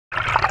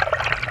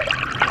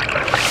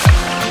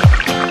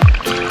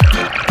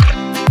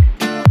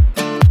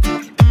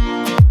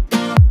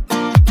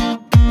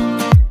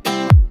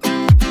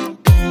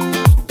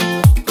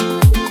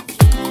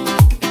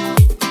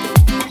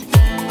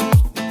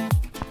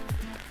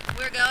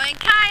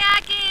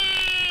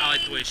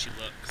like the way she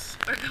looks.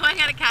 We're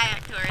going on a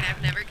kayak tour, and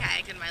I've never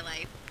kayaked in my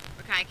life.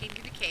 We're kayaking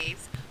through the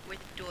caves with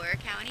Door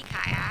County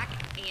Kayak,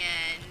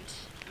 and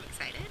I'm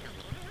excited, a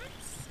little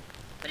nervous,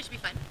 but it should be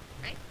fun,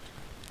 right?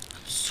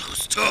 I'm so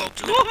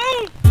stoked!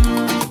 Woohoo!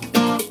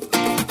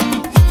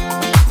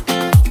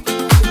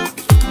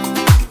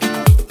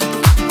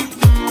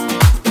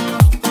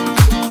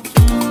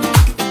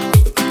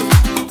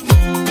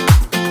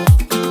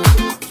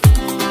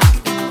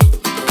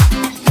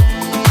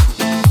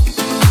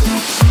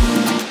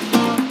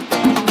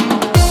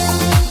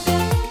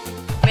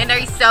 Are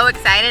you so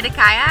excited to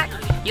kayak?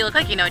 You look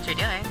like you know what you're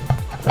doing.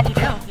 You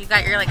do. You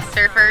got your like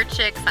surfer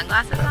chick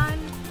sunglasses on.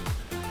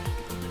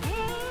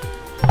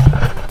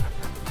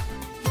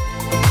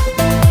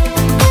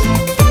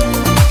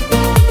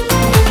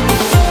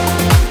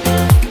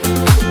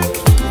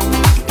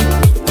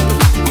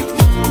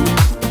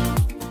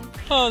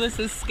 Oh, this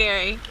is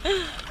scary.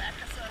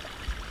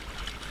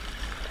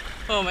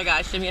 Oh my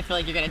gosh, Jimmy, I feel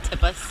like you're gonna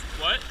tip us.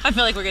 What? I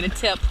feel like we're gonna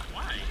tip.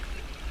 Why?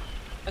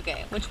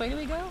 Okay, which way do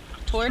we go?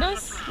 Toward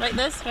us? Right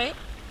this, right?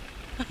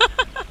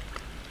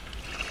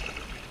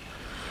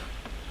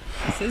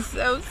 This is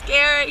so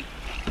scary.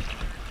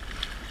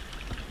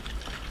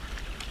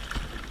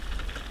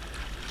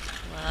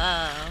 Whoa.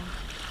 I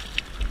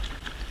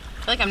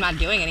feel like I'm not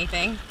doing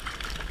anything.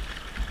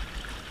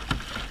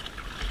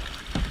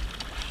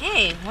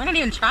 Hey, we're not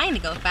even trying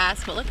to go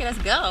fast, but look at us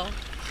go.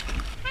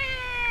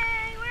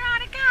 Hey, we're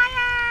on a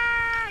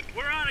kayak!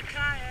 We're on a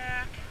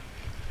kayak!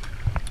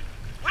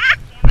 Ah,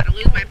 I'm about to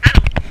lose my paddle.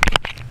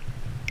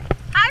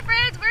 Hi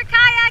friends, we're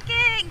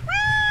kayaking!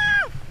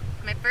 Woo!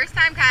 My first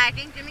time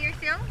kayaking. Jimmy, you're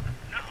still?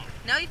 No.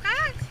 No, you've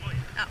kayaked? Oh,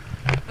 yeah.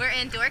 Oh. We're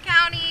in Door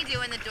County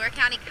doing the Door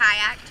County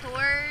Kayak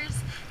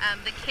Tours,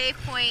 the Cave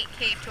Point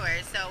Cave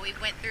Tours. So we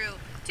went through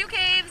 2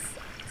 caves.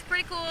 It's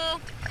pretty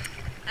cool.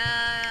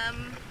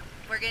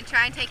 We're going to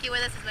try and take you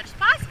with us as much as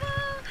possible.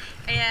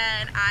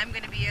 And I'm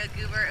going to be a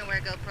goober and wear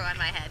a GoPro on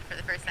my head for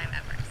the first time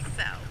ever.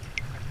 So,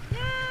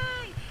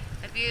 yay!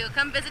 If you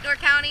come visit Door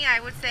County,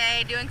 I would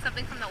say doing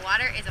something from the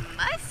water is a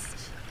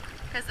must.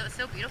 Because it was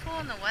so beautiful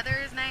and the weather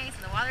is nice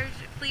and the water is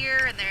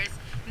clear and there's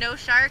no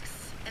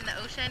sharks in the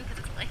ocean because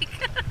it's a lake.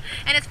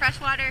 And it's fresh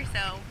water,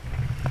 so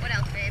what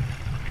else, babe?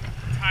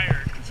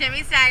 Tired.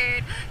 Jimmy's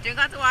tired. Drink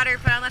lots of water,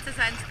 put on lots of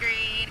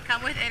sunscreen,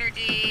 come with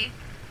energy.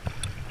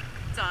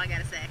 That's all I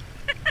gotta say.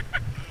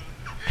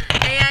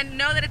 And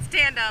know that it's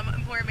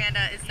tandem. Poor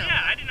Amanda is solo.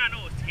 Yeah, I did not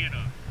know it was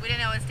tandem. We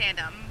didn't know it was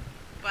tandem,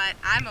 but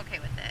I'm okay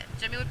with it.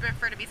 Jimmy would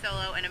prefer to be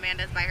solo and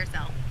Amanda's by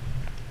herself.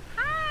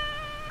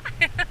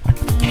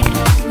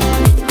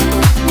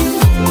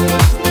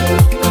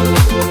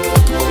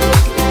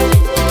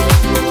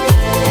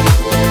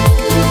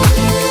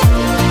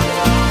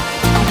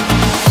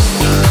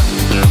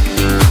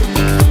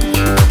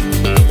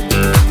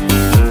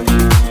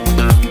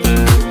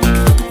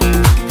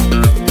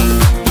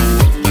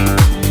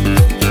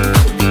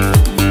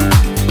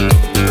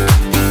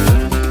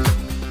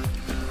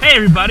 Hey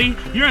everybody,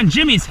 you're on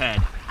Jimmy's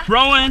head.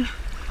 Rowing,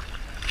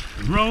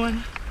 and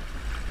rowing,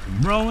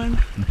 and rowing,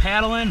 and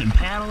paddling, and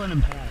paddling,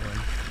 and paddling.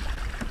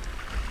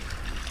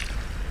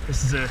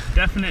 This is a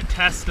definite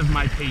test of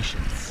my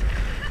patience.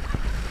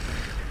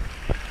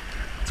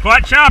 It's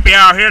quite choppy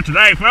out here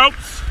today,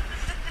 folks.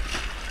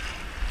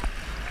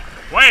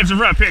 Waves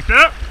have picked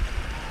up.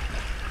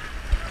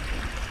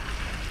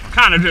 I'm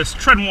kind of just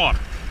treading water.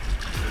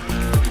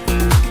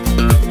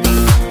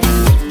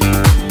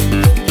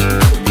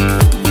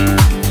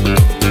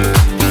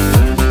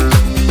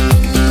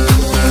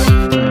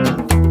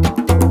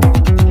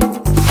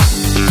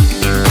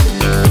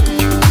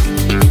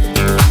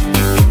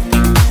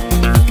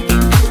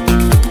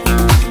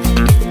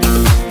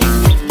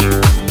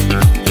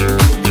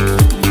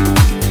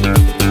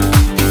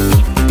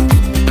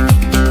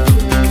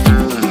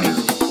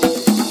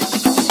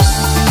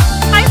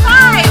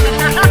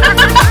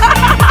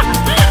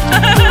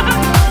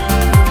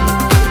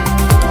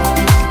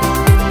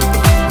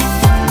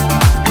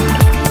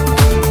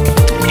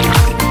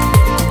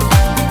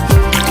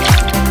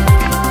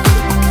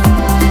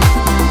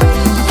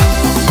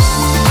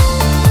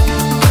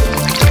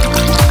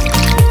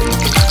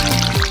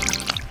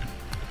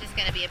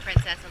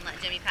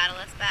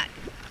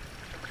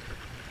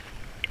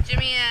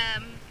 Jimmy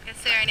is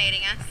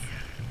serenading us.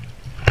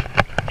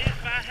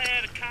 If I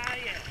had a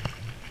kayak,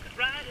 I'd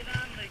ride it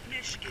on Lake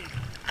Michigan.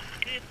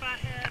 If I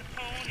had a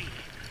pony,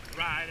 I'd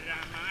ride it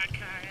on my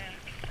kayak.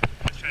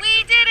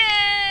 We did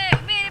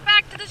it! We made it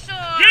back to the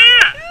shore!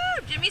 Yeah!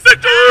 Woo! Jimmy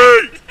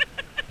survived!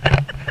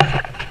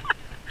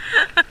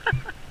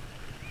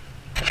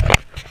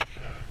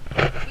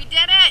 We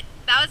did it!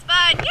 That was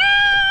fun!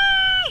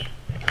 Yay!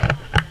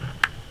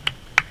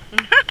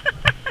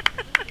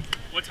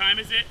 What time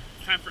is it?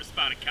 It's time for a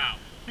spotted cow.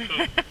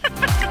 Boom.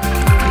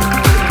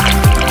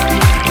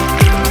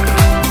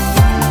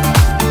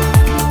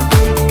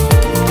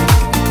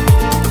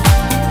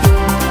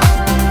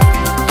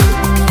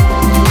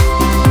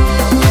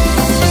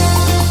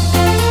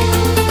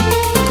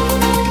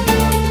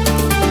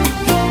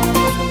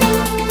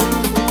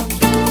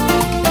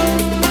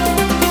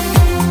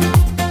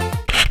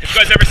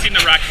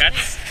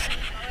 Rockettes.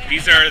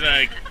 These are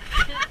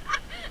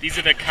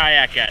the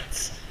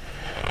Kayakettes.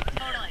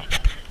 Totally.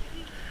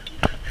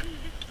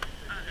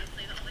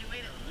 Obviously, the only way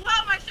to.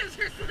 Whoa, my shoes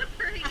are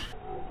slippery.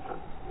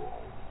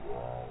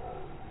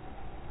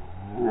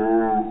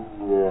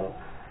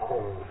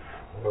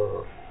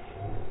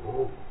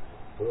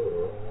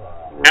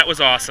 That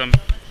was awesome.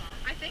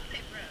 I think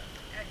they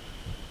broke.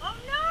 Oh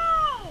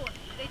no!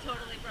 They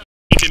totally broke.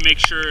 Need to make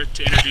sure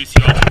to introduce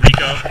you all to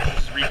Rico.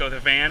 This is Rico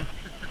the van.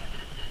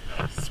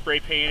 Spray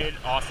painted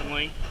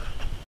awesomely.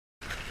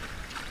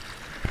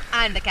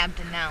 I'm the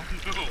captain now.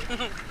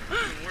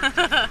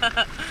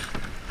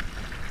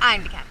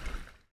 I'm the captain.